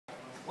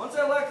Once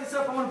I lock this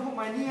up, I'm going to put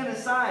my knee on the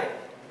side,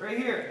 right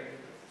here.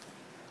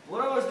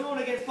 What I was doing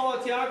against Paulo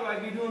Thiago,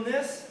 I'd be doing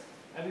this.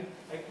 I'd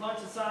punch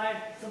the side.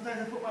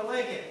 Sometimes I put my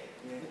leg in.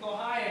 Look how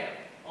high I am.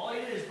 All he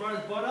did is brought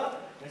his butt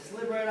up and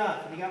slid right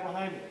off, and he got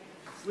behind me.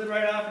 Slid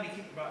right off, and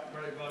he brought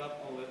his butt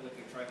up all the way like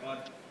a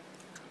tripod.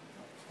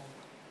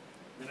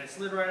 Then I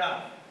slid right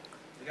off.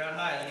 He got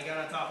high, then he got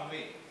on top of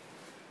me.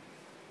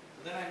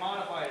 So then I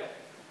modified it.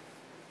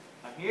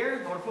 I'm here,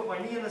 I'm going to put my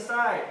knee on the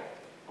side.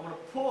 I'm going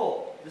to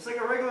pull, just like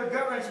a regular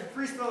gut wrench in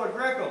freestyle or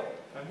Greco.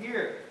 I'm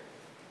here.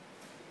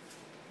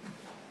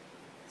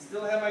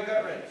 Still have my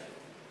gut wrench.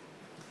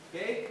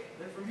 Okay?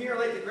 Then from here, I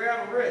like to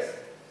grab a wrist.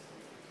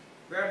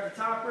 Grab the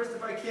top wrist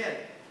if I can.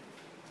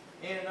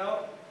 Hand it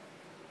out.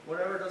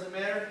 Whatever, doesn't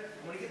matter.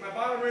 I'm going to get my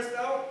bottom wrist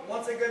out.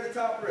 Once I grab the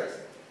top wrist,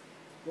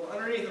 go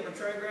underneath. I'm going to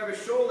try and grab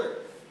his shoulder.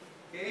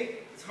 Okay?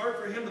 It's hard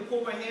for him to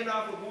pull my hand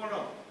off with one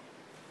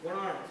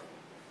arm.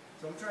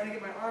 So I'm trying to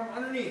get my arm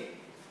underneath.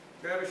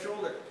 Grab his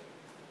shoulder.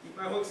 Keep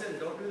my hooks in.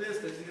 Don't do this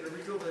because he's going to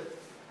reach over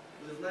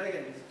with his leg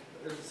and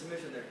there's a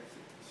submission there.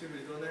 See what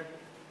he's doing there?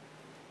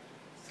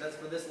 That's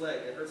for this leg.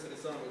 It hurts like a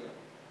son of a gun.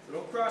 So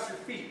don't cross your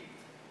feet.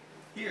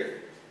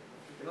 Here.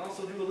 You can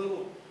also do a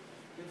little,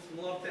 give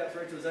some love taps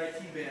right to his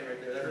IT band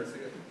right there. That hurts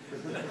like a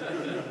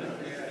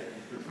yeah.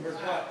 Where's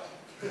butt?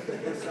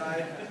 This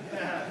side.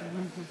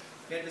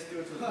 Can't just do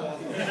it to his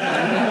balls.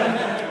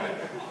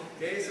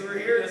 Okay, so we're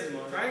here.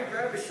 Try and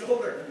grab his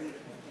shoulder.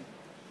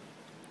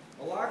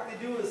 A lock they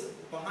do is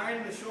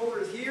behind the shoulder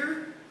is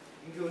here.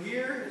 You can go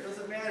here. It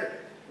doesn't matter.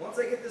 Once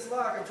I get this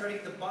lock, I'm trying to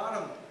get the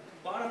bottom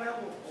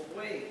elbow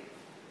away.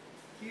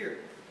 Here.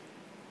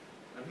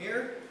 I'm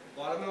here.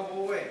 Bottom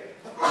elbow away.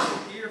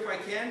 Here if I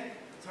can.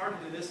 It's hard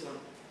to do this one.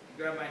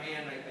 Grab my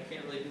hand. I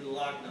can't really do the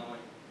lock now.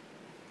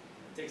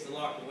 It takes the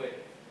lock away.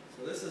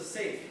 So this is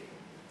safe.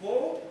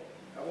 Pull.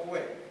 Elbow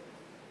away.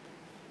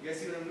 You guys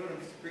see what I'm doing? I'm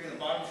just bringing the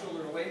bottom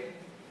shoulder away.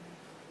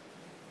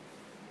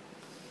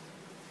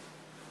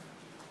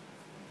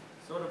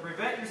 So to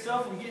prevent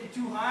yourself from getting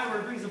too high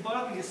where it brings the butt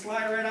up and you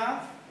slide right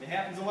off, it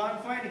happens a lot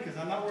in fighting because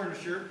I'm not wearing a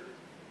shirt.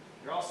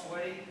 You're all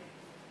sweaty.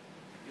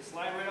 You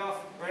slide right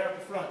off, right up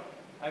the front.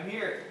 I'm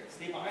here.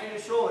 Stay behind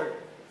his shoulder.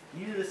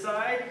 Knee to the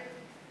side.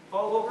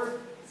 Fall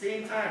over.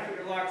 Same time. Put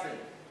your locks in.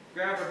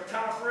 Grab her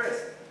top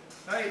wrist.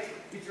 Tight.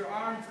 Get your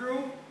arm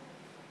through.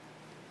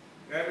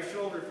 Grab his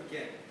shoulder if you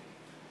can.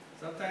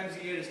 Sometimes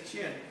you get his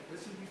chin.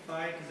 This would be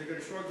fine because they're going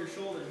to shrug their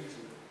shoulders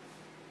usually.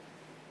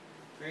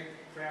 Crank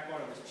the crap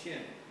out of his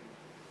chin.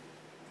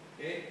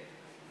 Okay?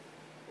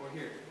 Or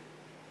here.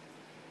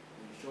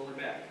 And your shoulder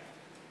back.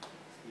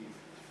 Squeeze.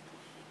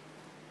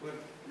 Put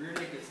rear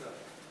naked stuff.